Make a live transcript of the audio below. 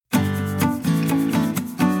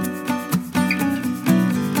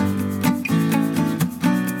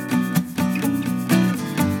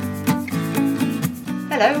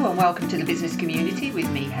Hello and welcome to the Business Community with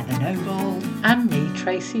me, Heather Noble. And me,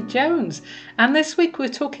 Tracy Jones. And this week we're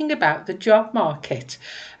talking about the job market.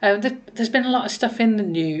 There's been a lot of stuff in the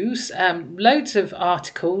news, loads of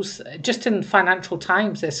articles, just in Financial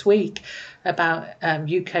Times this week, about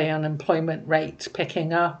UK unemployment rates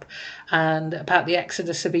picking up and about the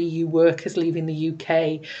exodus of EU workers leaving the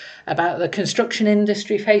UK, about the construction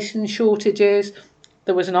industry facing shortages.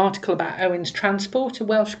 There was an article about Owens Transport, a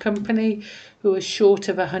Welsh company, who was short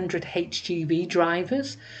of 100 HGV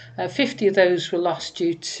drivers. 50 of those were lost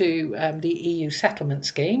due to the EU settlement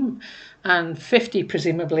scheme, and 50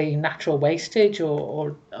 presumably natural wastage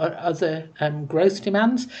or other growth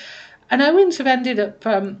demands. And Owens have ended up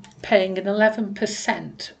paying an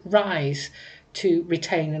 11% rise to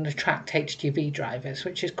retain and attract HGV drivers,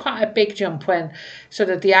 which is quite a big jump when sort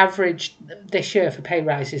of the average this year for pay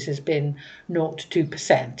rises has been 0 to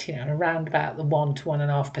 2%, around about the 1 to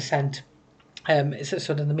 1.5% is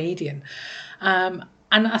sort of the median. And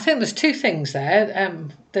I think there's two things there.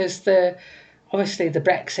 There's obviously the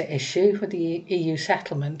Brexit issue with the EU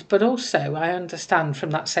settlement, but also I understand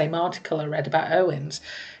from that same article I read about Owens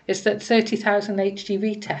is that 30,000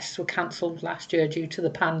 HGV tests were cancelled last year due to the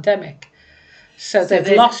pandemic. So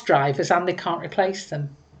they've lost drivers and they can't replace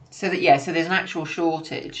them. So there's an actual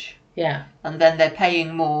shortage. Yeah. And then they're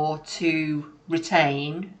paying more to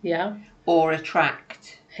retain. Yeah. Or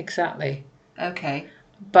attract. Exactly. Okay.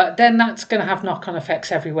 But then that's going to have knock-on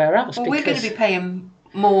effects everywhere else. Well, we're going to be paying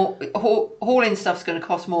more. Hauling stuff's going to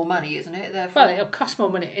cost more money, isn't it? Therefore... Well, it'll cost more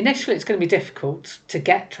money. Initially, it's going to be difficult to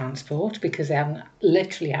get transport because they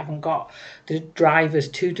haven't got the drivers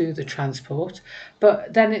to do the transport.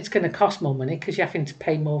 But then it's going to cost more money because you're having to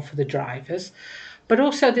pay more for the drivers. But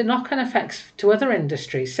also the knock-on effects to other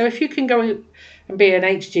industries. So if you can go and be an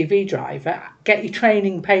HGV driver, get your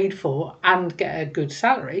training paid for and get a good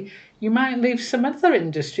salary, you might leave some other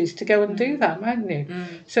industries to go and do that, mightn't you?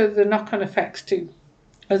 So the knock-on effects to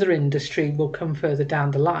other industry will come further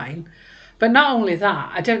down the line. But not only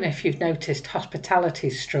that, I don't know if you've noticed hospitality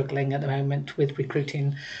is struggling at the moment with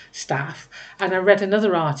recruiting staff. And I read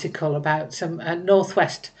another article about some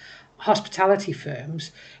Northwest hospitality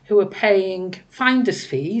firms who are paying finder's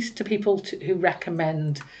fees to people who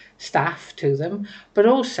recommend staff to them, but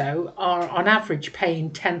also are on average paying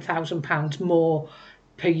 £10,000 more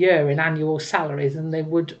per year in annual salary than they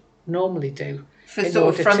would normally do. For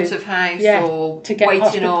sort of front of house or to get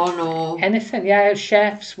waiting on or... Anything,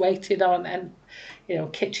 chefs waiting on and,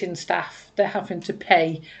 kitchen staff, they're having to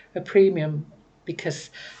pay a premium because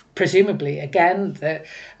presumably, again, the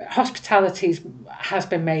hospitality has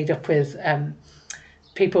been made up with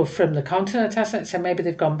people from the continent, hasn't it? So maybe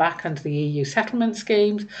they've gone back under the EU settlement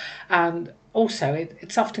schemes, and also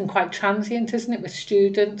it's often quite transient, isn't it, with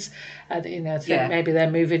students? Maybe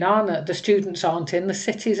they're moving on. The students aren't in the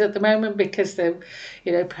cities at the moment because they're,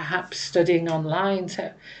 perhaps studying online.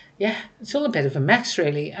 So, it's all a bit of a mess,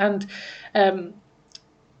 really. And the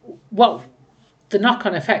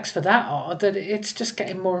knock-on effects for that are that it's just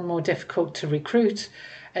getting more and more difficult to recruit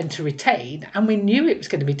and to retain. And we knew it was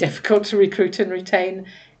going to be difficult to recruit and retain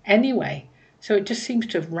anyway. So it just seems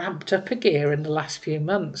to have ramped up a gear in the last few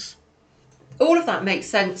months. All of that makes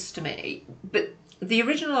sense to me, but the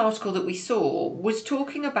original article that we saw was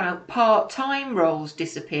talking about part-time roles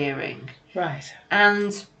disappearing. Right.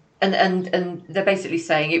 And they're basically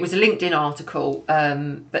saying it was a LinkedIn article,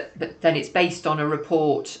 but then it's based on a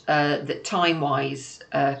report that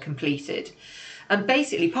TimeWise completed. And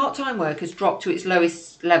basically, part-time work has dropped to its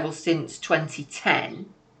lowest level since 2010.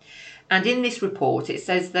 And in this report, it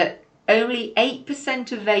says that only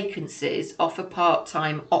 8% of vacancies offer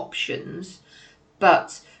part-time options,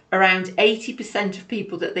 but around 80% of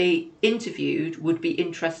people that they interviewed would be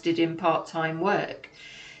interested in part-time work.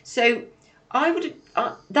 So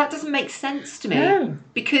that doesn't make sense to me. No.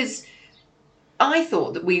 Because I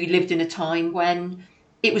thought that we lived in a time when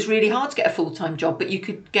it was really hard to get a full-time job, but you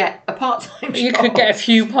could get a part-time job. You could get a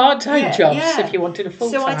few part-time jobs if you wanted a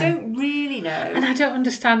full-time. So I don't really know. And I don't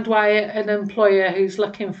understand why an employer who's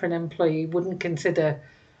looking for an employee wouldn't consider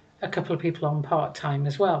a couple of people on part-time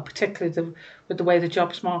as well, particularly with the way the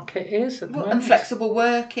jobs market is at the moment. And flexible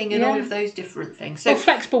working and all of those different things. So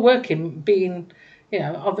flexible working being,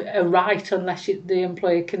 of a right unless the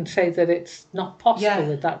employer can say that it's not possible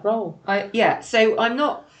with that role. So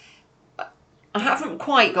I haven't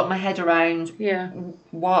quite got my head around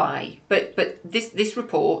why, but this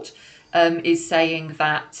report is saying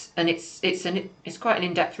that, and it's quite an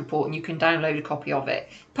in-depth report, and you can download a copy of it.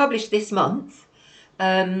 Published this month,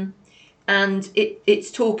 and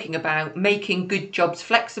it's talking about making good jobs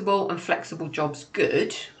flexible and flexible jobs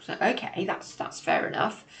good. So okay, that's fair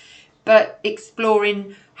enough. but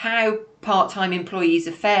exploring how part-time employees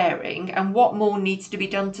are faring and what more needs to be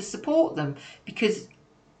done to support them, because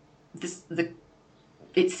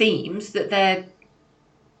it seems that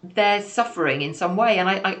they're suffering in some way. And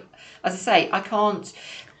I as I say, I can't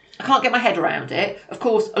get my head around it. Of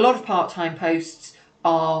course, a lot of part-time posts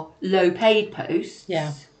are low-paid posts.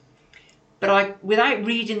 Yeah. But without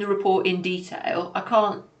reading the report in detail, I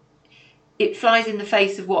can't. It flies in the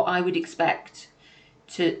face of what I would expect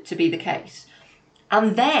to be the case.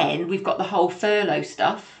 And then we've got the whole furlough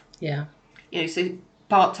stuff. Yeah. So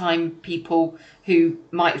part-time people who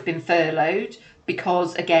might have been furloughed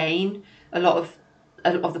because, again, a lot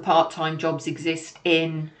of the part-time jobs exist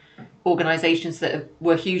in organisations that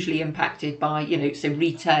were hugely impacted by, so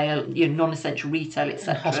retail, non-essential retail,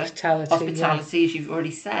 etc. Hospitality, as you've already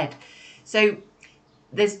said. So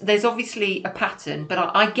there's obviously a pattern,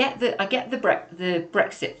 but I get the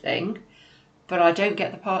Brexit thing, but I don't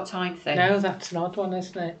get the part-time thing. No, that's an odd one,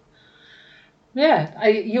 isn't it? Yeah,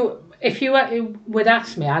 if you would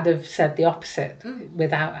ask me, I'd have said the opposite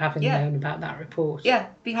without having known about that report. Yeah,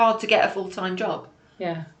 it'd be hard to get a full-time job.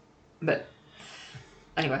 Yeah. But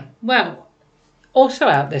anyway. Well, also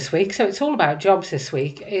out this week, so it's all about jobs this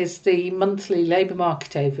week, is the monthly labour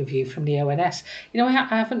market overview from the ONS. I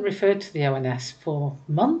haven't referred to the ONS for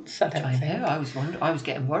months, I think. know, I was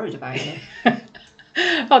getting worried about it.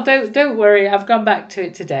 Oh, don't worry, I've gone back to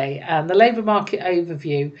it today. And the labour market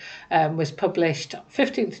overview was published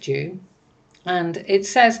 15th June, and it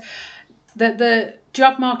says that the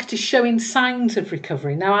job market is showing signs of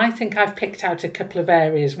recovery. Now, I think I've picked out a couple of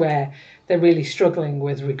areas where they're really struggling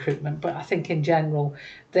with recruitment, but I think in general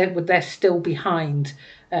they're still behind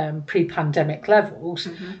pre-pandemic levels.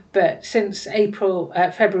 Mm-hmm. But since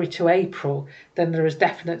February to April, then there is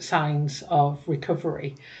definite signs of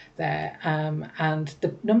recovery there, and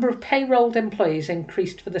the number of payrolled employees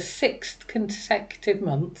increased for the 6th consecutive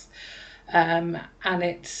month, and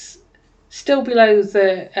it's still below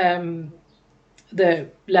the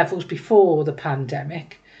levels before the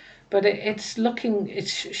pandemic, but it's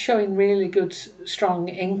showing really good, strong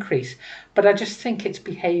increase. But I just think it's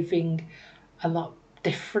behaving a lot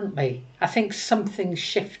differently. I think something's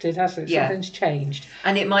shifted, hasn't it? Yeah. Something's changed.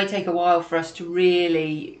 And it might take a while for us to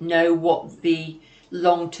really know what the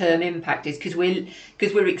long-term impact is, because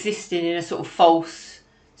we're existing in a sort of false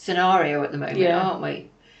scenario at the moment, aren't we?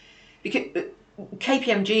 Because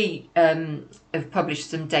KPMG have published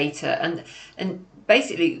some data, and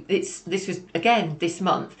basically this was again this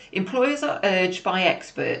month. Employers are urged by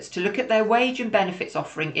experts to look at their wage and benefits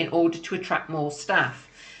offering in order to attract more staff.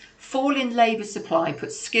 Fall in labour supply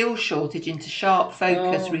puts skill shortage into sharp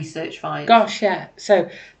focus, research finds. Gosh, yeah. So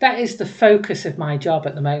that is the focus of my job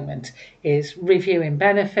at the moment, is reviewing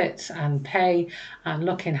benefits and pay and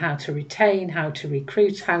looking how to retain, how to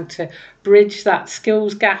recruit, how to bridge that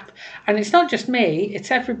skills gap. And it's not just me,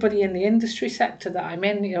 it's everybody in the industry sector that I'm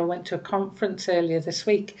in. I went to a conference earlier this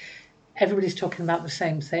week. Everybody's talking about the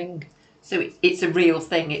same thing. So it's a real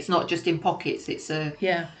thing. It's not just in pockets. It's a...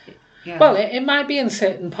 Yeah. Yeah. Well, it might be in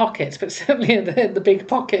certain pockets, but certainly in the big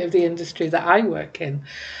pocket of the industry that I work in.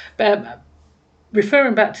 But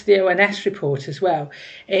referring back to the ONS report as well,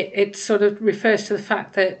 it sort of refers to the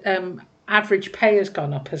fact that average pay has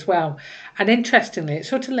gone up as well. And interestingly, it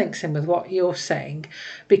sort of links in with what you're saying,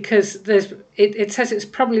 because it says it's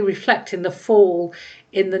probably reflecting the fall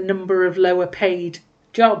in the number of lower paid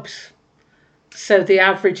jobs. So the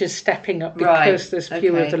average is stepping up because there's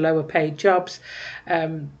fewer of the lower paid jobs.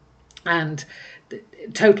 And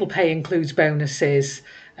total pay includes bonuses.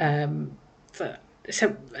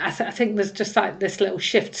 So I think there's just like this little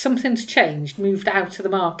shift. Something's changed, moved out of the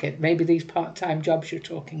market. Maybe these part-time jobs you're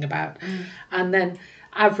talking about. And then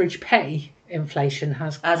average pay inflation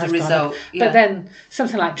has a result. But then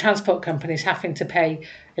something like transport companies having to pay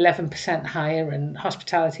 11% higher and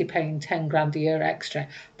hospitality paying 10 grand a year extra,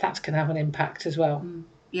 that's going to have an impact as well.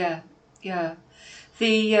 Yeah.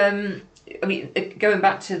 Going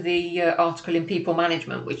back to the article in People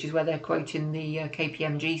Management, which is where they're quoting the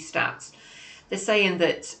KPMG stats, they're saying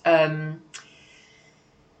that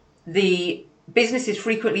the businesses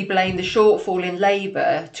frequently blame the shortfall in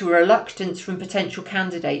labour to a reluctance from potential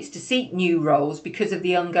candidates to seek new roles because of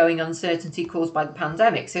the ongoing uncertainty caused by the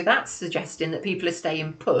pandemic. So that's suggesting that people are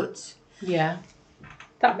staying put. Yeah,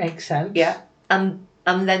 that makes sense. Yeah, and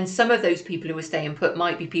then some of those people who are staying put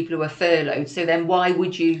might be people who are furloughed. So then why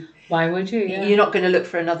would you? Yeah. You're not going to look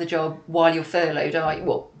for another job while you're furloughed, are you?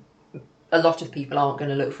 Well, a lot of people aren't going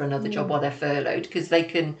to look for another job while they're furloughed, because they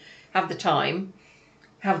can have the time,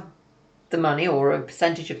 have the money or a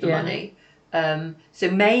percentage of the money. So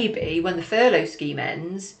maybe when the furlough scheme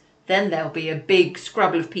ends, then there'll be a big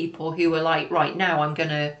scrabble of people who are like, right, now I'm going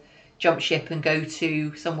to jump ship and go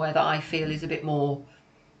to somewhere that I feel is a bit more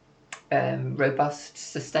robust,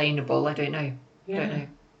 sustainable. I don't know. Yeah. Don't know.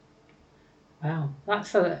 Wow,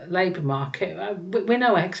 that's a labour market. We're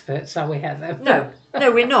no experts, are we, Heather?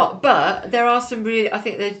 No, we're not. But there are some really, I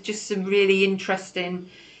think there's just some really interesting,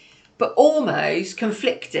 but almost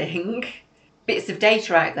conflicting bits of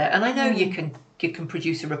data out there. And I know you can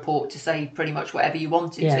produce a report to say pretty much whatever you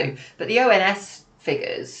wanted to, but the ONS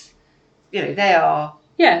figures, they are.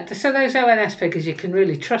 Yeah, so those ONS figures, you can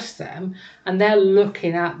really trust them, and they're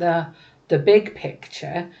looking at the big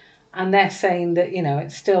picture, and they're saying that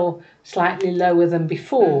it's still slightly lower than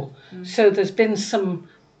before. So there's been some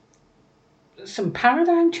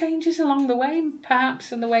paradigm changes along the way,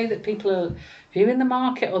 perhaps, in the way that people are viewing the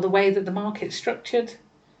market or the way that the market's structured.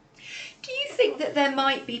 Do you think that there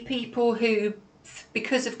might be people who,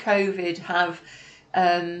 because of COVID, have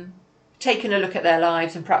taken a look at their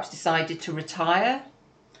lives and perhaps decided to retire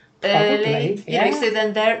early? Yeah. So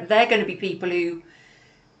then they're going to be people who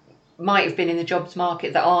might have been in the jobs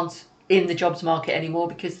market that aren't in the jobs market anymore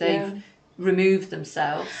because they've removed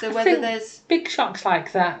themselves. So whether there's big shocks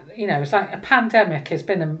like that, it's like a pandemic has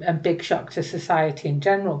been a big shock to society in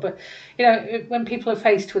general. But when people are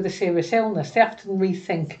faced with a serious illness, they often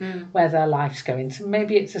rethink where their life's going. So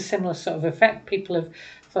maybe it's a similar sort of effect. People have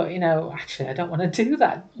thought, actually, I don't want to do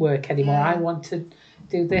that work anymore. I want to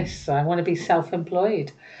do this. I want to be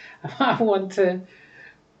self-employed. I want to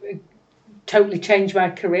totally change my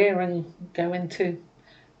career and go into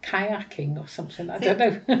kayaking or something. I don't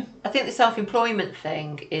know. I think the self-employment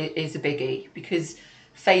thing is a biggie, because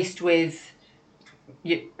faced with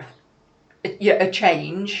a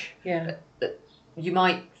change, you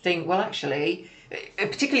might think, well, actually,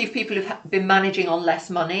 particularly if people have been managing on less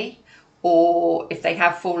money, or if they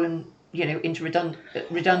have fallen into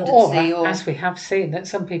redundancy, or as we have seen that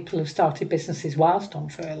some people have started businesses whilst on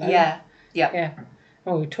furlough. Yeah.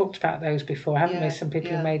 Well, we talked about those before, haven't we? Some people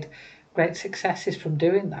have made great successes from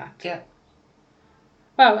doing that. Yeah.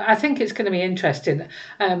 Well, I think it's going to be interesting.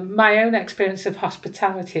 My own experience of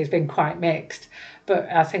hospitality has been quite mixed, but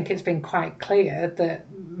I think it's been quite clear that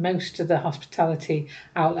most of the hospitality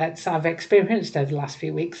outlets I've experienced over the last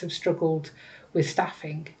few weeks have struggled with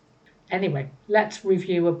staffing. Anyway, let's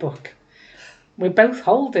review a book. We're both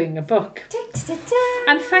holding a book.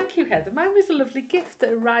 And thank you, Heather. Mine was a lovely gift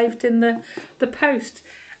that arrived in the post.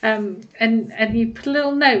 And you put a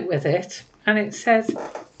little note with it, and it says,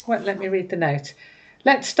 well, let me read the note.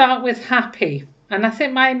 Let's start with happy. And I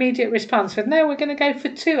think my immediate response was, no, we're going to go for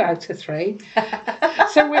 2 out of 3.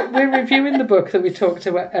 So we're reviewing the book that we talked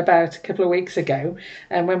about a couple of weeks ago,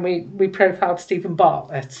 and when we profiled Stephen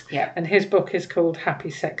Bartlett. Yeah. And his book is called Happy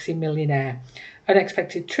Sexy Millionaire.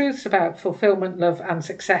 Unexpected Truths About Fulfillment, Love and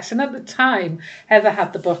Success. And at the time, Heather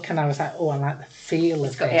had the book, and I was like, I like the feel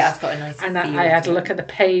of this. Yeah, it's got a nice and feel. I had a look at the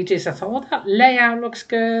pages. I thought, that layout looks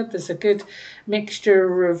good. There's a good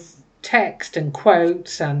mixture of text and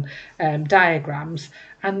quotes and diagrams.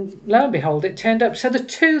 And lo and behold, it turned up. So the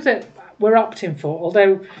 2 that we're opting for,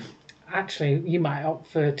 although actually you might opt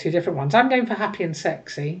for 2 different ones. I'm going for Happy and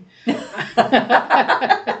Sexy.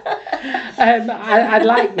 I'd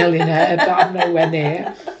like Millionaire, but I'm nowhere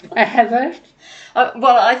near. Heather?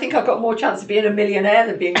 Well, I think I've got more chance of being a millionaire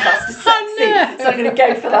than being classed as sexy, so I'm going to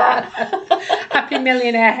go for that. Happy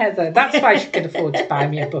Millionaire Heather. That's why she could afford to buy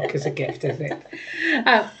me a book as a gift, isn't it?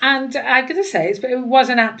 And I'm going to say it was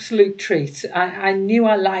an absolute treat. I knew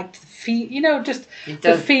I liked the feel, just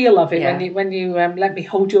the feel of it when you let me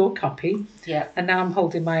hold your copy. Yeah. And now I'm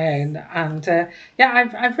holding my own. And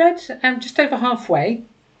I've read just over halfway,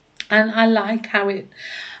 and I like how it.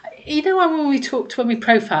 When we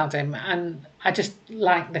profiled him, and I just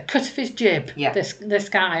like the cut of his jib. Yeah. This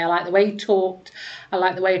guy, I like the way he talked, I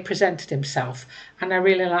like the way he presented himself, and I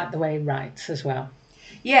really like the way he writes as well.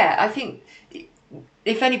 Yeah, I think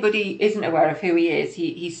if anybody isn't aware of who he is,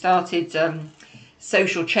 he started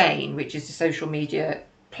Social Chain, which is a social media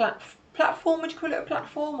platform. Would you call it a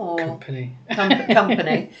platform or company?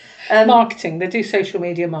 Company. Marketing. They do social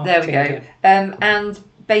media marketing. There we go. And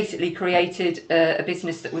basically created a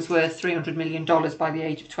business that was worth $300 million by the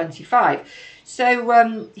age of 25.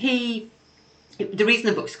 So the reason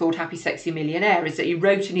the book's called Happy Sexy Millionaire is that he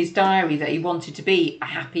wrote in his diary that he wanted to be a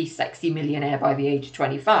happy, sexy millionaire by the age of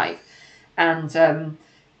 25. And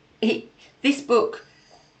this book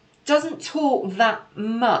doesn't talk that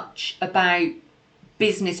much about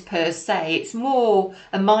business per se. It's more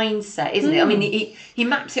a mindset, isn't it? I mean, he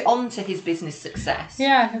maps it onto his business success.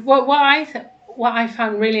 Yeah. Well, what I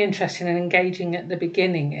found really interesting and engaging at the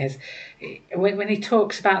beginning is when he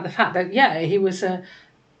talks about the fact that he was a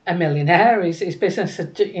a millionaire. His business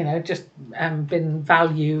had, just been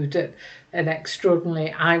valued at an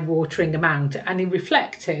extraordinarily eye-watering amount, and he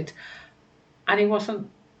reflected, and he wasn't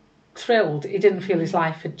thrilled. He didn't feel his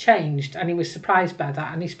life had changed, and he was surprised by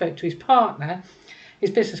that. And he spoke to his partner,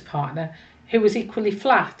 his business partner, who was equally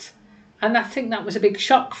flat. And I think that was a big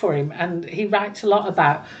shock for him. And he writes a lot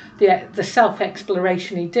about the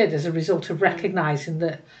self-exploration he did as a result of recognising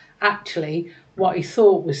that actually what he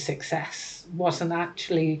thought was success wasn't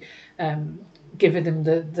actually giving him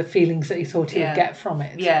the feelings that he thought he would get from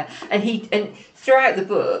it. Yeah, and throughout the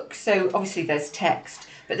book, so obviously there's text,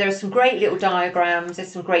 but there are some great little diagrams,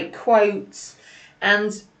 there's some great quotes,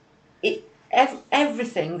 and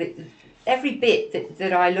every bit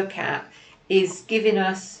that I look at is giving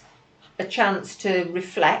us a chance to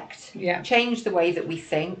reflect, change the way that we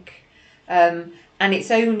think, and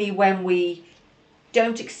it's only when we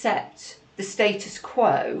don't accept the status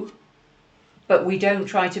quo, but we don't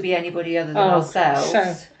try to be anybody other than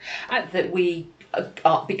ourselves, that we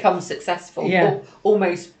become successful,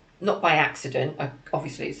 almost not by accident.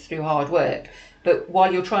 Obviously it's through hard work, but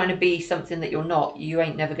while you're trying to be something that you're not, you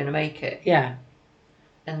ain't never going to make it.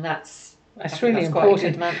 And that's really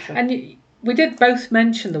important. And we did both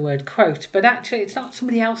mention the word quote, but actually it's not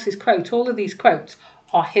somebody else's quote. All of these quotes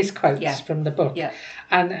are his quotes from the book.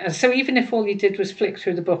 And so even if all you did was flick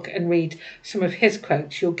through the book and read some of his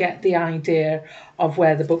quotes, you'll get the idea of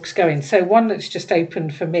where the book's going. So one that's just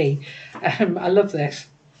opened for me, I love this.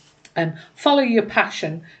 Follow your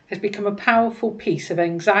passion has become a powerful piece of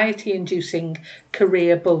anxiety-inducing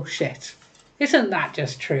career bullshit. Isn't that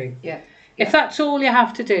just true? If that's all you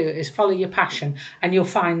have to do is follow your passion and you'll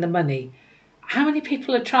find the money. How many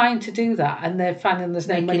people are trying to do that and they're finding there's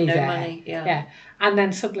no money there? And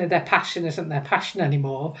then suddenly their passion isn't their passion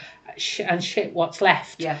anymore, and shit, what's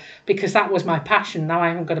left? Because that was my passion. Now I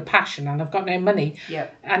haven't got a passion and I've got no money.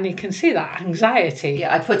 And you can see that anxiety.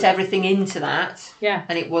 I put everything into that.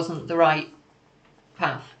 And it wasn't the right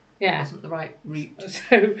path. It wasn't the right route.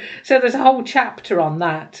 So there's a whole chapter on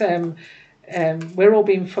that. We're all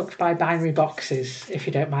being fucked by binary boxes, if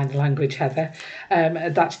you don't mind the language, Heather.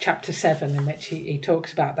 That's chapter 7, in which he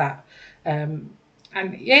talks about that. And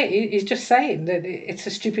he's just saying that it's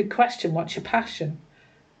a stupid question. What's your passion?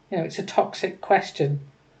 It's a toxic question.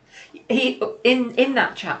 He in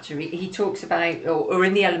that chapter he talks about, or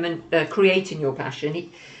in the element creating your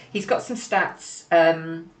passion. He's got some stats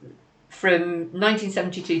from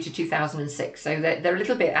 1972 to 2006, so they're a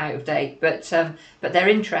little bit out of date, but they're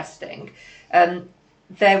interesting.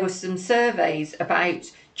 There were some surveys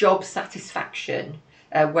about job satisfaction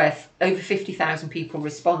where over 50,000 people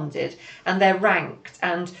responded, and they're ranked,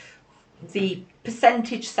 and the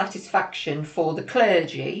percentage satisfaction for the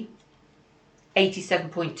clergy,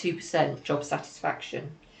 87.2% job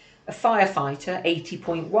satisfaction, a firefighter,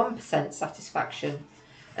 80.1% satisfaction,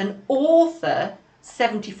 an author,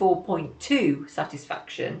 74.2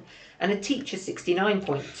 satisfaction, and a teacher,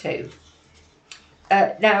 69.2.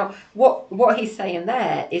 Now, what he's saying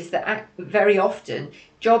there is that very often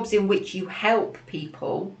jobs in which you help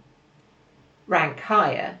people rank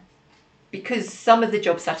higher, because some of the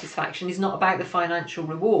job satisfaction is not about the financial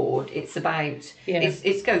reward. It's about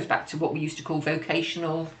it goes back to what we used to call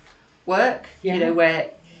vocational work.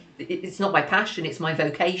 Where it's not my passion, it's my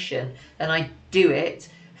vocation, and I do it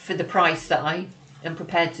for the price that I am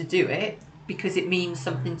prepared to do it, because it means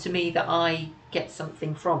something to me, that I get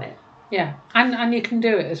something from it. And you can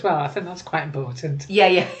do it as well. I think that's quite important.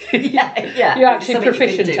 You're actually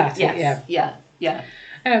proficient at it.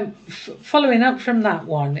 Following up from that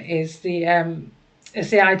one is the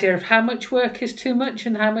idea of how much work is too much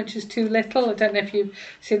and how much is too little. I don't know if you've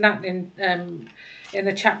seen that in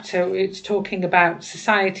the chapter. It's talking about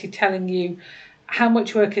society telling you how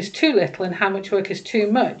much work is too little and how much work is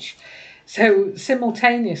too much. So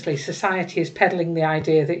simultaneously, society is peddling the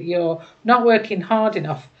idea that you're not working hard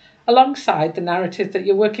enough, alongside the narrative that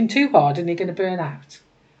you're working too hard and you're going to burn out.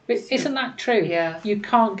 Isn't that true? You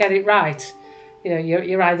can't get it right.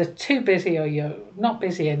 You're either too busy or you're not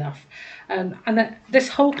busy enough. And this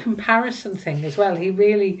whole comparison thing as well, he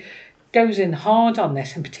really goes in hard on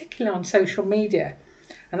this, and particularly on social media.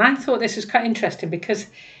 And I thought this was quite interesting because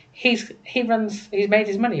he's made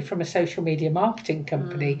his money from a social media marketing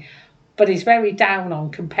company, but he's very down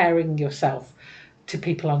on comparing yourself to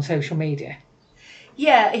people on social media.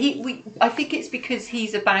 I think it's because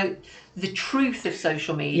he's about the truth of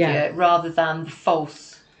social media rather than the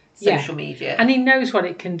false social media. And he knows what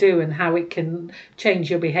it can do and how it can change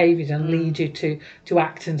your behaviours and lead you to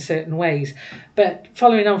act in certain ways. But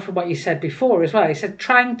following on from what you said before as well, he said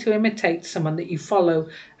trying to imitate someone that you follow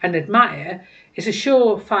and admire is a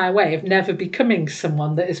surefire way of never becoming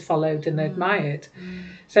someone that is followed and admired.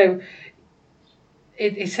 So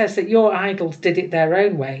it says that your idols did it their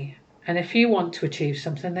own way. And if you want to achieve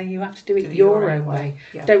something, then you have to do it your own way.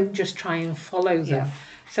 Yeah. Don't just try and follow them. Yeah.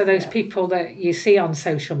 So those people that you see on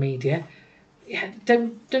social media,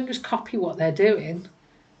 don't just copy what they're doing.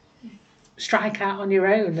 Strike out on your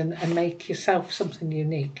own and make yourself something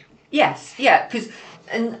unique. Yes, yeah, because,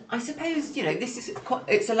 and I suppose,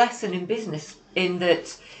 it's a lesson in business in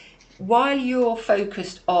that while you're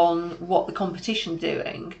focused on what the competition's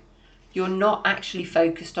doing, you're not actually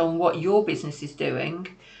focused on what your business is doing.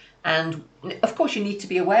 And of course you need to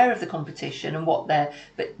be aware of the competition and what they're,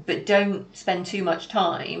 but don't spend too much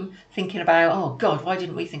time thinking about, oh God, why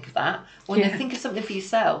didn't we think of that? Well, think of something for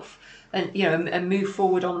yourself and, and move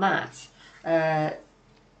forward on that.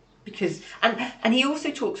 Because, and he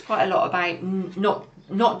also talks quite a lot about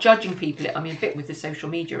not judging people. I mean, a bit with the social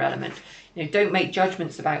media element, don't make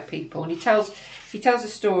judgments about people. And he tells a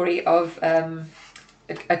story of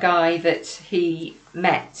a guy that he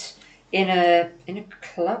met in a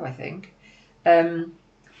club, I think, at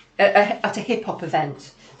a hip hop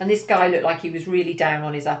event, and this guy looked like he was really down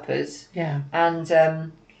on his uppers. Yeah.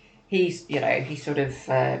 And he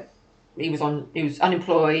was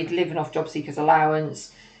unemployed, living off job seekers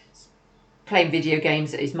allowance, playing video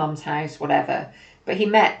games at his mum's house, whatever. But he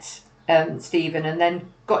met Stephen and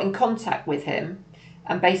then got in contact with him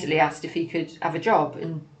and basically asked if he could have a job,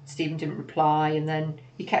 and Stephen didn't reply, and then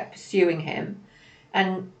he kept pursuing him.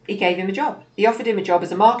 And he gave him a job. He offered him a job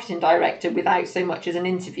as a marketing director without so much as an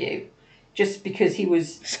interview, just because he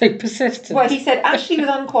was so persistent. Well, he said Ashley was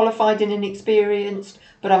unqualified and inexperienced,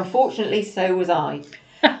 but unfortunately so was I.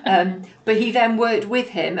 But he then worked with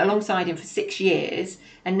him, alongside him, for 6 years,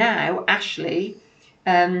 and now Ashley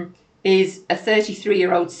is a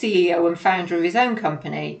 33-year-old CEO and founder of his own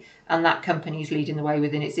company, and that company is leading the way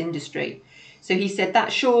within its industry. So he said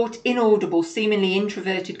that short, inaudible, seemingly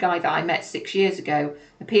introverted guy that I met 6 years ago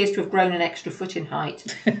appears to have grown an extra foot in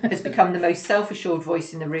height, has become the most self-assured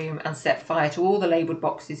voice in the room, and set fire to all the labelled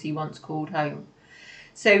boxes he once called home.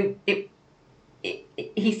 So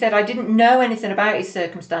he said, I didn't know anything about his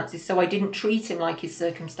circumstances, so I didn't treat him like his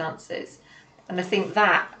circumstances. And I think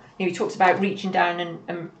that, he talks about reaching down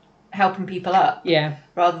and helping people up,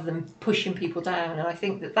 rather than pushing people down. And I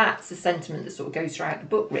think that that's a sentiment that sort of goes throughout the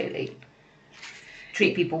book, really.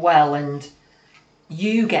 Treat people well and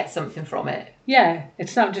you get something from it. Yeah,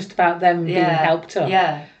 it's not just about them being helped up.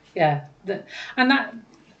 Yeah. And that,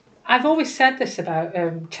 I've always said this about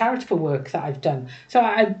charitable work that I've done. So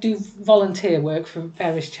I do volunteer work for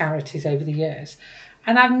various charities over the years,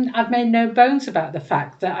 and I've made no bones about the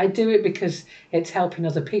fact that I do it because it's helping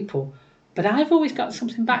other people. But I've always got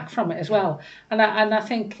something back from it as well. And I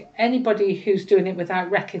think anybody who's doing it without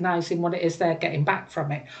recognising what it is they're getting back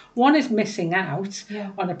from it, one is missing out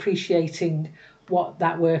on appreciating what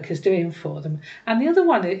that work is doing for them. And the other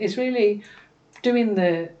one is really doing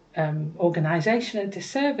the organisation a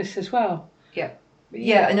disservice as well.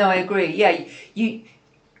 Yeah, no, I agree. Yeah,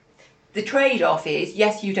 the trade-off is,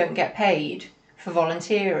 yes, you don't get paid for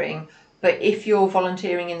volunteering, but if you're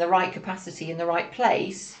volunteering in the right capacity, in the right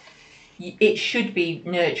place, it should be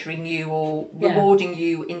nurturing you or rewarding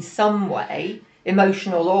you in some way,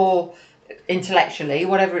 emotional or intellectually,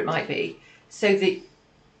 whatever it might be, so that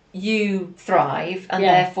you thrive and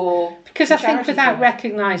therefore... Because I think without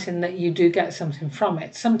recognising that you do get something from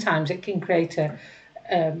it, sometimes it can create a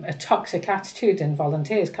toxic attitude in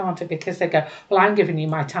volunteers, can't it? Because they go, well, I'm giving you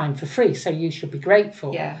my time for free, so you should be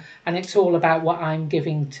grateful. And it's all about what I'm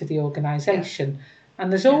giving to the organisation.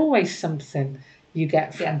 And there's always something you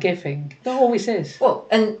get from giving. There always is. Well,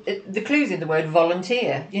 and the clue's in the word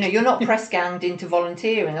volunteer. You're not press-ganged into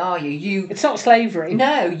volunteering, are you? It's not slavery.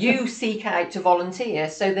 No, you seek out to volunteer,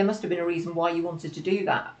 so there must have been a reason why you wanted to do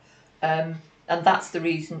that. And that's the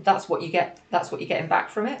reason, that's what you're getting back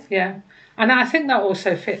from it. Yeah. And I think that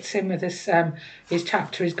also fits in with this, his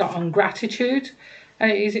chapter he's got on gratitude.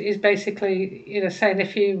 And he's basically, saying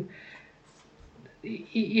if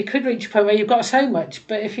you could reach a point where you've got so much,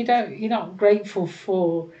 but if you're not grateful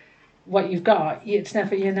for what you've got, you're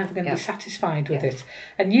never going to be satisfied with it.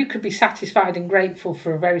 And you could be satisfied and grateful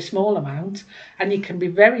for a very small amount, and you can be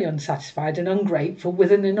very unsatisfied and ungrateful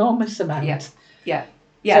with an enormous amount. Yes.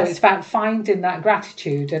 So it's about finding that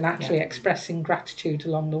gratitude and actually expressing gratitude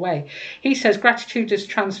along the way. He says, gratitude has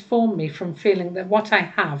transformed me from feeling that what I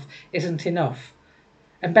have isn't enough,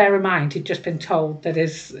 and bear in mind he'd just been told that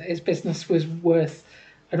his business was worth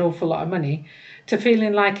an awful lot of money, to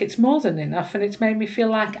feeling like it's more than enough, and it's made me feel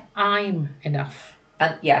like I'm enough.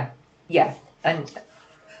 And and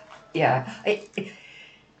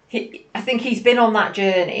I think he's been on that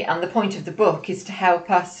journey, and the point of the book is to help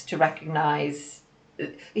us to recognise.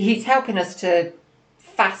 He's helping us to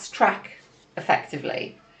fast track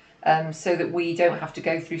effectively, so that we don't have to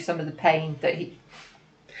go through some of the pain that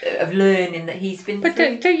of learning that he's been through.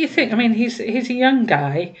 But don't you think? I mean, he's a young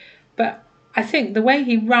guy, but I think the way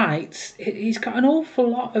he writes, he's got an awful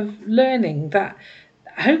lot of learning that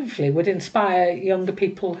hopefully would inspire younger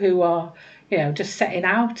people who are, just setting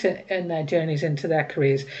out in their journeys into their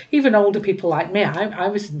careers. Even older people like me, I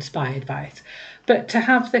was inspired by it. But to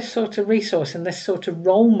have this sort of resource and this sort of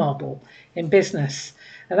role model in business,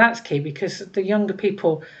 and that's key, because the younger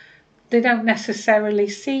people, they don't necessarily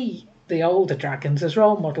see the older dragons as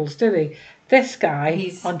role models, do they? This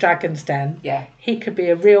guy on Dragon's Den, he could be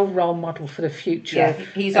a real role model for the future. Yeah,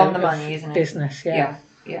 he's on the money, isn't it? Business, yeah.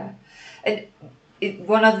 And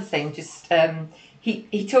one other thing, just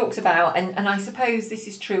he talks about, and I suppose this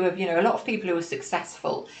is true of a lot of people who are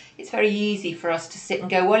successful. It's very easy for us to sit and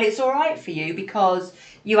go, well, it's all right for you because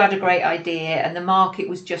you had a great idea and the market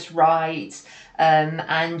was just right,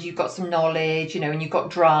 and you've got some knowledge, and you've got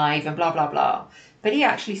drive and blah blah blah. But he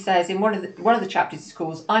actually says in one of the chapters, it's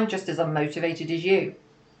called "I'm just as unmotivated as you."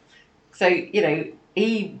 So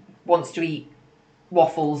he wants to eat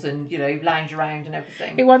waffles and lounge around and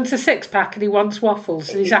everything. He wants a six-pack and he wants waffles,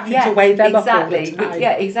 and he's having to weigh them up all the time.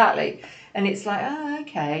 Yeah, exactly. And it's like,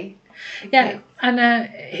 okay. Yeah, and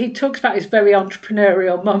he talks about his very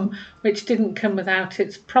entrepreneurial mum, which didn't come without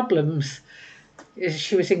its problems.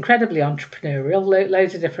 She was incredibly entrepreneurial,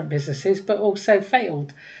 loads of different businesses, but also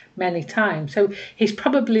failed many times. So he's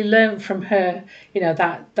probably learned from her,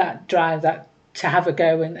 that drive, that to have a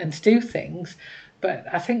go and to do things. But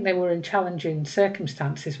I think they were in challenging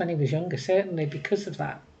circumstances when he was younger, certainly because of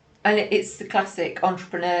that. And it's the classic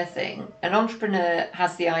entrepreneur thing. An entrepreneur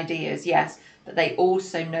has the ideas, yes, but they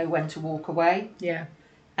also know when to walk away. Yeah.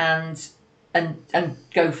 And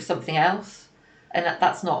go for something else. And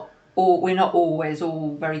that's not all. We're not always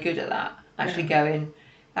all very good at that. Actually going,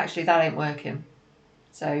 actually that ain't working.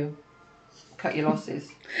 So cut your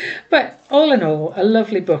losses. But all in all, a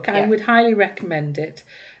lovely book. I would highly recommend it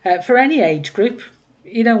for any age group.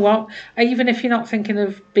 You know what? Even if you're not thinking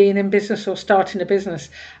of being in business or starting a business,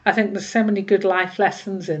 I think there's so many good life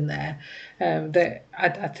lessons in there that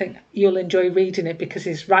I think you'll enjoy reading it, because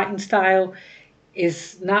his writing style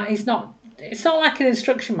is not. It's not like an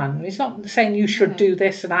instruction manual. He's not saying you should do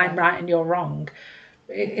this and I'm right and you're wrong.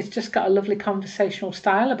 It's just got a lovely conversational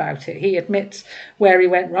style about it. He admits where he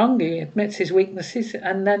went wrong, he admits his weaknesses,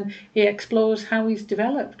 and then he explores how he's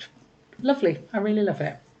developed. Lovely. I really love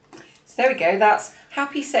it. So there we go. That's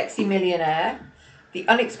Happy Sexy Millionaire, The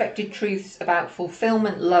Unexpected Truths About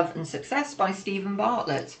Fulfillment, Love and Success by Stephen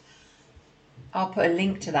Bartlett. I'll put a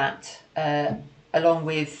link to that along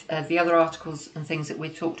with the other articles and things that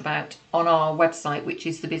we've talked about on our website, which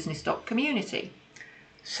is thebusiness.community.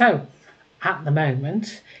 So, at the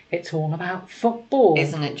moment, it's all about football.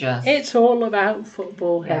 Isn't it just? It's all about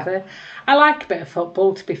football, Heather. I like a bit of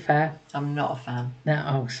football, to be fair. I'm not a fan.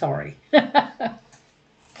 No, sorry.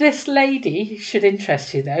 This lady should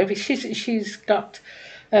interest you, though. She's got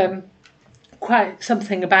quite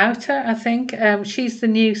something about her, I think. She's the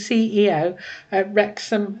new CEO at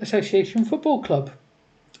Wrexham Association Football Club.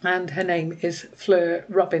 And her name is Fleur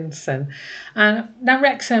Robinson. And now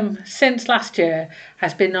Wrexham, since last year,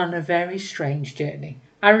 has been on a very strange journey.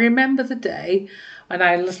 I remember the day when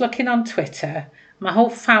I was looking on Twitter. My whole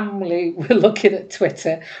family were looking at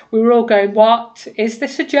Twitter. We were all going, what? Is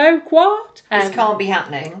this a joke? What? This can't be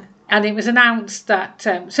happening. And it was announced that,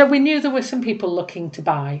 so we knew there were some people looking to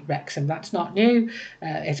buy Wrexham. That's not new.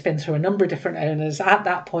 It's been through a number of different owners. At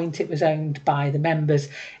that point, it was owned by the members.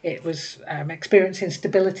 It was experiencing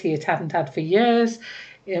stability it hadn't had for years.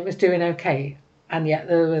 It was doing okay. And yet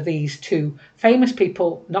there were these two famous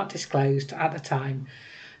people, not disclosed at the time.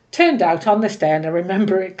 Turned out on this day, and I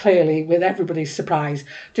remember it clearly with everybody's surprise,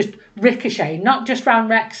 just ricochet, not just round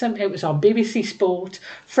Wrexham, it was on BBC Sport.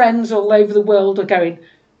 Friends all over the world are going,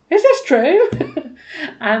 is this true?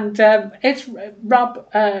 And it's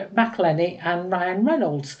Rob McElhenney and Ryan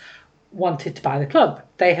Reynolds wanted to buy the club.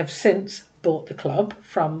 They have since bought the club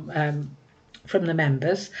from the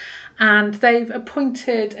members, and they've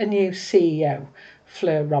appointed a new CEO,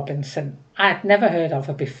 Fleur Robinson. I had never heard of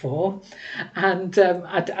her before, and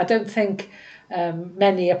I don't think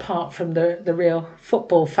many apart from the real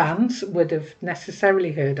football fans would have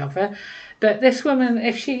necessarily heard of her. But this woman,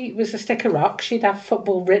 if she was a stick of rock, she'd have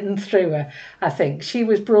football written through her, I think. She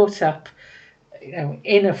was brought up,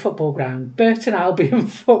 in a football ground, Burton Albion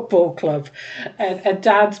Football Club. And her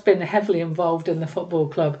dad's been heavily involved in the football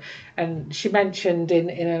club. And she mentioned in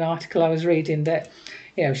an article I was reading that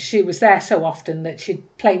she was there so often that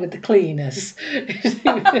she'd play with the cleaners.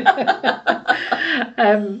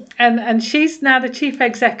 And she's now the chief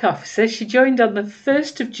exec officer. She joined on the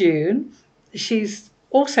 1st of June. She's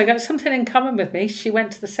also got something in common with me. She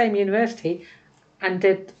went to the same university and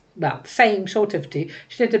did, the same sort of, she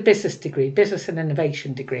did a business degree, business and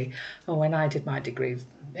innovation degree. And when I did my degree,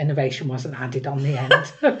 innovation wasn't added on the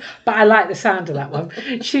end. But I like the sound of that one.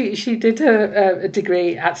 She did a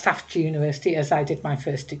degree at Staffordshire University, as I did my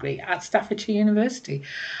first degree at Staffordshire University.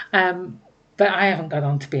 But I haven't gone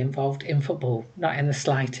on to be involved in football, not in the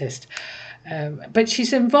slightest. But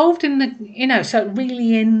she's involved in the, so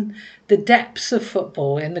really in the depths of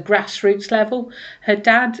football, in the grassroots level. Her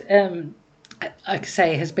dad, like I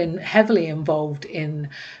say, has been heavily involved in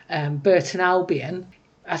Burton Albion.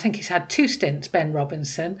 I think he's had 2 stints, Ben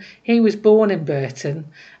Robinson. He was born in Burton,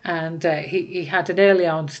 and he had an early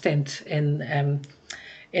on stint in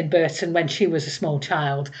Burton when she was a small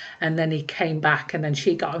child, and then he came back, and then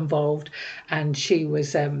she got involved, and she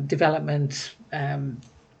was development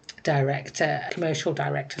commercial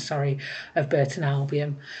director, of Burton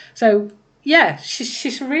Albion. So yeah,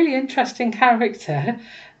 she's a really interesting character,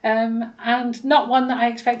 and not one that I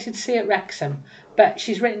expected to see at Wrexham. But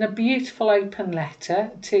she's written a beautiful open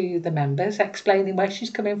letter to the members explaining where she's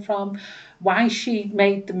coming from, why she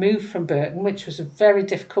made the move from Burton, which was a very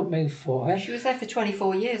difficult move for her. She was there for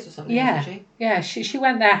 24 years or something, wasn't she? Yeah, she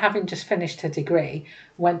went there having just finished her degree,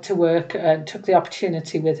 went to work and took the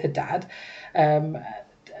opportunity with her dad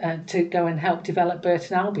to go and help develop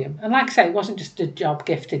Burton Albion. And like I say, it wasn't just a job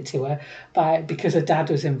gifted to her because her dad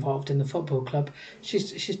was involved in the football club.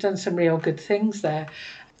 She's done some real good things there.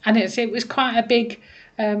 And it was quite a big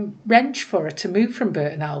wrench for her to move from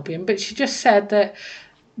Burton Albion, but she just said that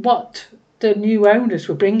what the new owners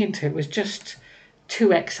were bringing to it was just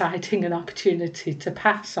too exciting an opportunity to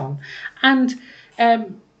pass on. And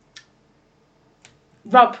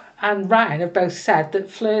Rob and Ryan have both said that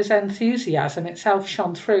Fleur's enthusiasm itself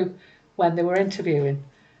shone through when they were interviewing.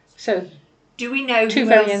 So do we know two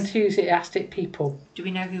very enthusiastic people. Do we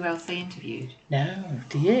know who else they interviewed? No,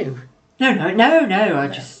 do you? No.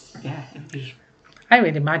 I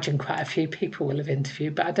would imagine quite a few people will have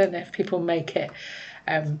interviewed, but I don't know if people make it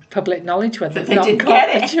public knowledge when they've not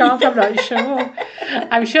got the job. I'm not sure.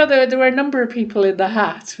 I'm sure there were a number of people in the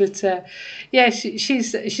hat, but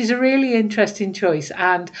she's a really interesting choice,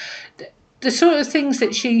 and the sort of things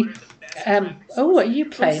that she. What are you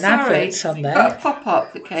playing? Adverts on there? Got a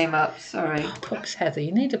pop-up that came up. Sorry. Pop-ups, Heather.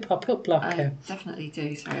 You need a pop-up blocker. I definitely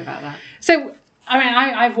do. Sorry about that. So. I mean,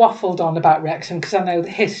 I've waffled on about Wrexham because I know the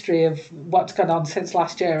history of what's gone on since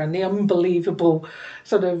last year and the unbelievable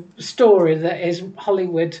sort of story that is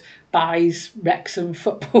Hollywood buys Wrexham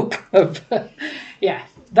Football Club. Yeah,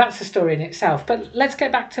 that's a story in itself. But let's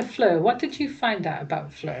get back to Fleur. What did you find out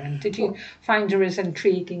about Fleur? And did you find her as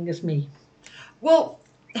intriguing as me? Well,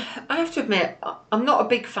 I have to admit, I'm not a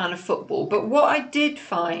big fan of football, but what I did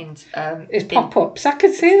find... is pop-ups. I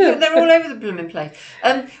can see them. They're all over the blooming place.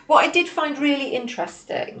 What I did find really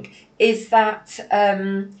interesting is that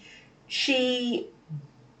she's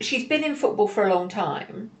been in football for a long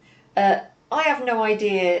time. I have no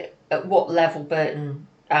idea at what level Burton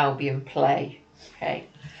Albion play. Okay.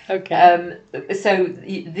 So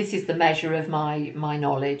this is the measure of my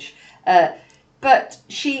knowledge. But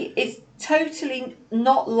she is totally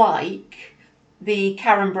not like the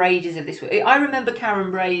Karen Brady's of this. I remember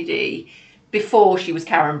Karen Brady before she was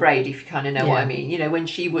Karen Brady, if you kind of know what I mean. When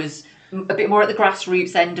she was a bit more at the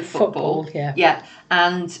grassroots end of football.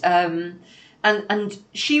 And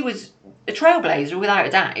she was a trailblazer without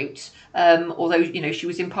a doubt. Although she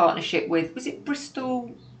was in partnership with, was it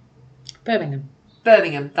Bristol? Birmingham,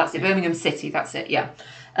 that's it. Birmingham City, that's it. Yeah.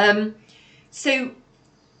 So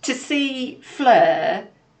to see Fleur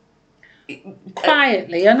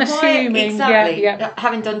quietly, unassuming,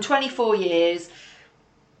 having done 24 years,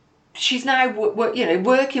 she's now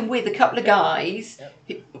working with a couple of guys.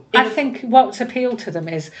 I think what's appealed to them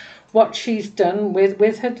is what she's done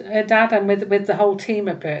with her dad and with the whole team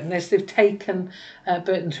at Burton is they've taken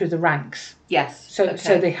Burton through the ranks. Yes. So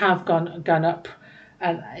they have gone up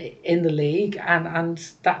in the league, and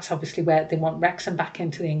that's obviously where they want Wrexham back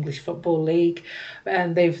into the English Football League,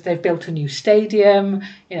 and they've built a new stadium,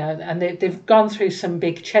 and they've gone through some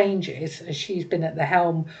big changes as she's been at the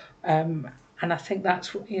helm, And I think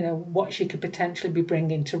that's, what she could potentially be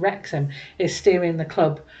bringing to Wrexham, is steering the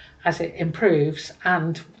club as it improves.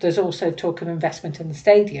 And there's also talk of investment in the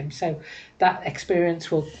stadium, so that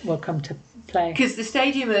experience will come to play. Because the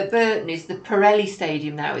stadium at Burton is the Pirelli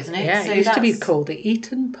Stadium now, isn't it? Yeah, so it used to be called the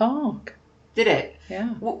Eaton Park. Did it?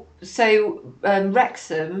 Yeah. So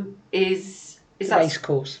Wrexham is the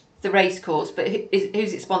racecourse. The racecourse, but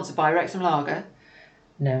who's it sponsored by? Wrexham Lager?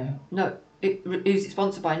 No. Who's it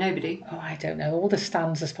sponsored by? Nobody. Oh, I don't know. All the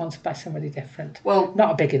stands are sponsored by somebody different. Well,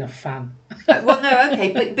 not a big enough fan. Well, no,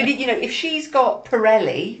 okay, but if she's got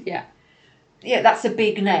Pirelli, yeah, that's a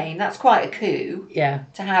big name. That's quite a coup. Yeah.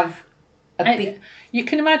 To have you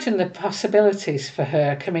can imagine the possibilities for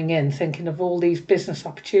her coming in, thinking of all these business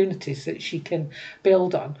opportunities that she can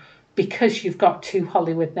build on, because you've got two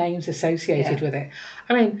Hollywood names associated with it.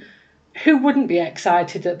 I mean, who wouldn't be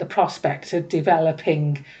excited at the prospect of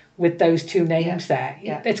developing with those two names there?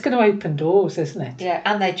 Yeah. It's going to open doors, isn't it? Yeah,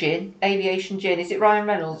 and their gin, aviation gin. Is it Ryan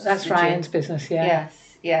Reynolds? That's Ryan's business, yeah.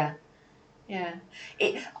 Yes, yeah.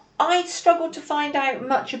 I struggled to find out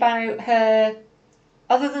much about her,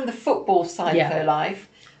 other than the football side of her life.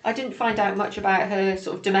 I didn't find out much about her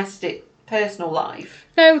sort of domestic, personal life.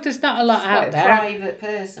 No, there's not a lot out there. Quite a private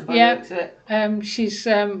person, by the looks of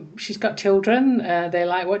it. She's got children. They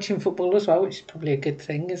like watching football as well, which is probably a good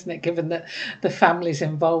thing, isn't it, given that the family's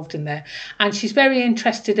involved in there. And she's very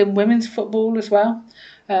interested in women's football as well.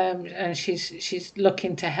 And she's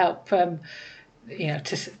looking to help, to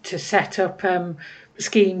set up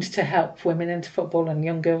schemes to help women into football and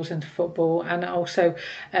young girls into football, and also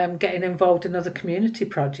getting involved in other community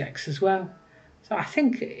projects as well. So I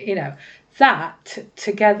think, that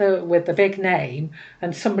together with the big name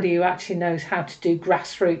and somebody who actually knows how to do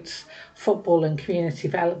grassroots football and community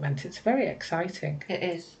development, it's very exciting. It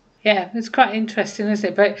is. Yeah, it's quite interesting,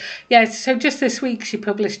 isn't it? But yeah, so just this week she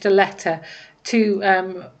published a letter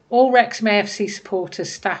to all Wrexham AFC supporters,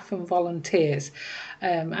 staff and volunteers.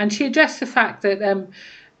 And she addressed the fact that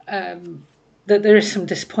that there is some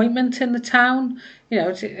disappointment in the town.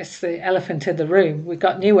 It's the elephant in the room. We've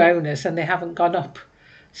got new owners and they haven't gone up.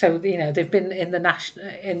 So, they've been in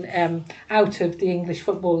the out of the English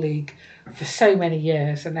Football League for so many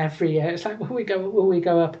years, and every year it's like, will we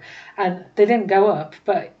go up? And they didn't go up,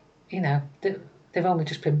 but, they've only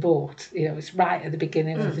just been bought. It's right at the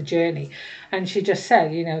beginning of the journey. And she just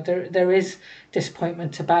said, there is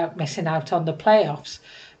disappointment about missing out on the playoffs.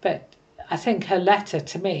 But I think her letter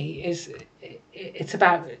to me it's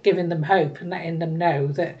about giving them hope and letting them know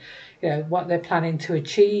that, what they're planning to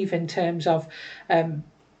achieve in terms of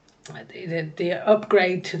the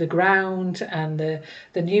upgrade to the ground and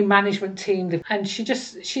the new management team. And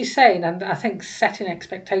she's saying, and I think setting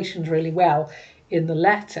expectations really well in the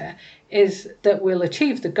letter, is that we'll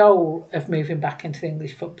achieve the goal of moving back into the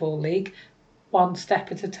English Football League one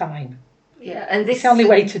step at a time. Yeah, and this it's the only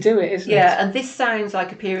way to do it, isn't it? Yeah, and this sounds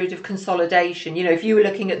like a period of consolidation. If you were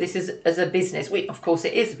looking at this as a business, of course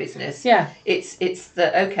it is a business. Yeah. It's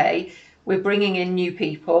we're bringing in new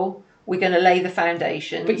people. We're going to lay the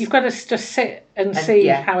foundations. But you've got to just sit and see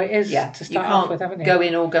how it is to start off with, haven't you? Go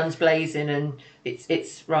in all guns blazing and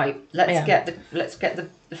it's right. Let's get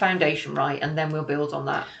the foundation right, and then we'll build on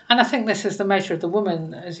that. And I think this is the measure of the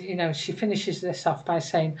woman. As she finishes this off by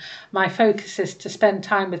saying, "My focus is to spend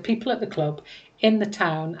time with people at the club, in the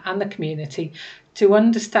town and the community, to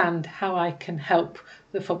understand how I can help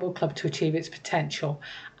the football club to achieve its potential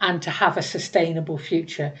and to have a sustainable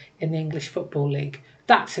future in the English Football League."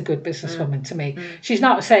 That's a good businesswoman to me. She's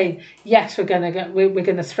not saying, yes, we're going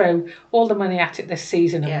to throw all the money at it this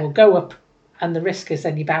season and we'll go up, and the risk is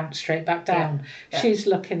then you bounce straight back down. Yeah. She's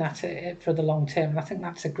looking at it for the long term, and I think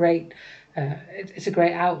that's a great it's a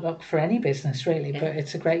great outlook for any business, really, but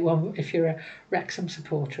it's a great one if you're a Wrexham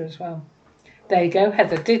supporter as well. There you go,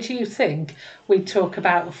 Heather. Did you think we'd talk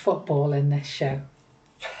about football in this show?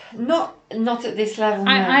 Not at this level.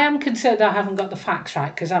 No. I am concerned I haven't got the facts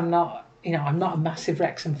right, because I'm not a massive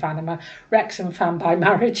Wrexham fan. I'm a Wrexham fan by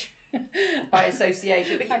marriage. By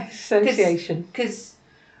association. By association. Because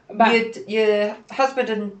your husband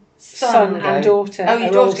and son and daughter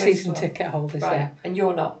are all season ticket holders, right. And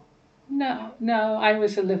you're not? No, I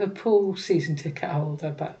was a Liverpool season ticket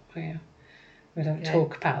holder, but we don't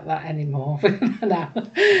talk about that anymore now.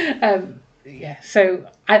 So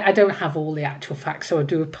I don't have all the actual facts, so I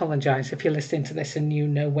do apologise if you're listening to this and you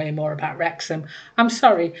know way more about Wrexham. I'm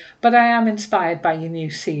sorry, but I am inspired by your new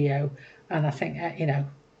CEO, and I think,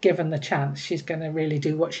 given the chance, she's going to really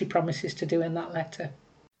do what she promises to do in that letter.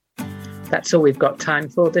 That's all we've got time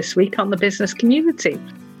for this week on the Business Community.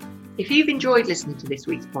 If you've enjoyed listening to this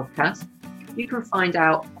week's podcast, you can find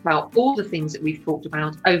out about all the things that we've talked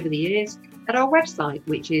about over the years at our website,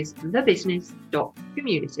 which is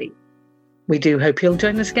thebusiness.community. We do hope you'll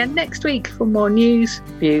join us again next week for more news,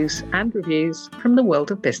 views and reviews from the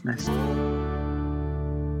world of business.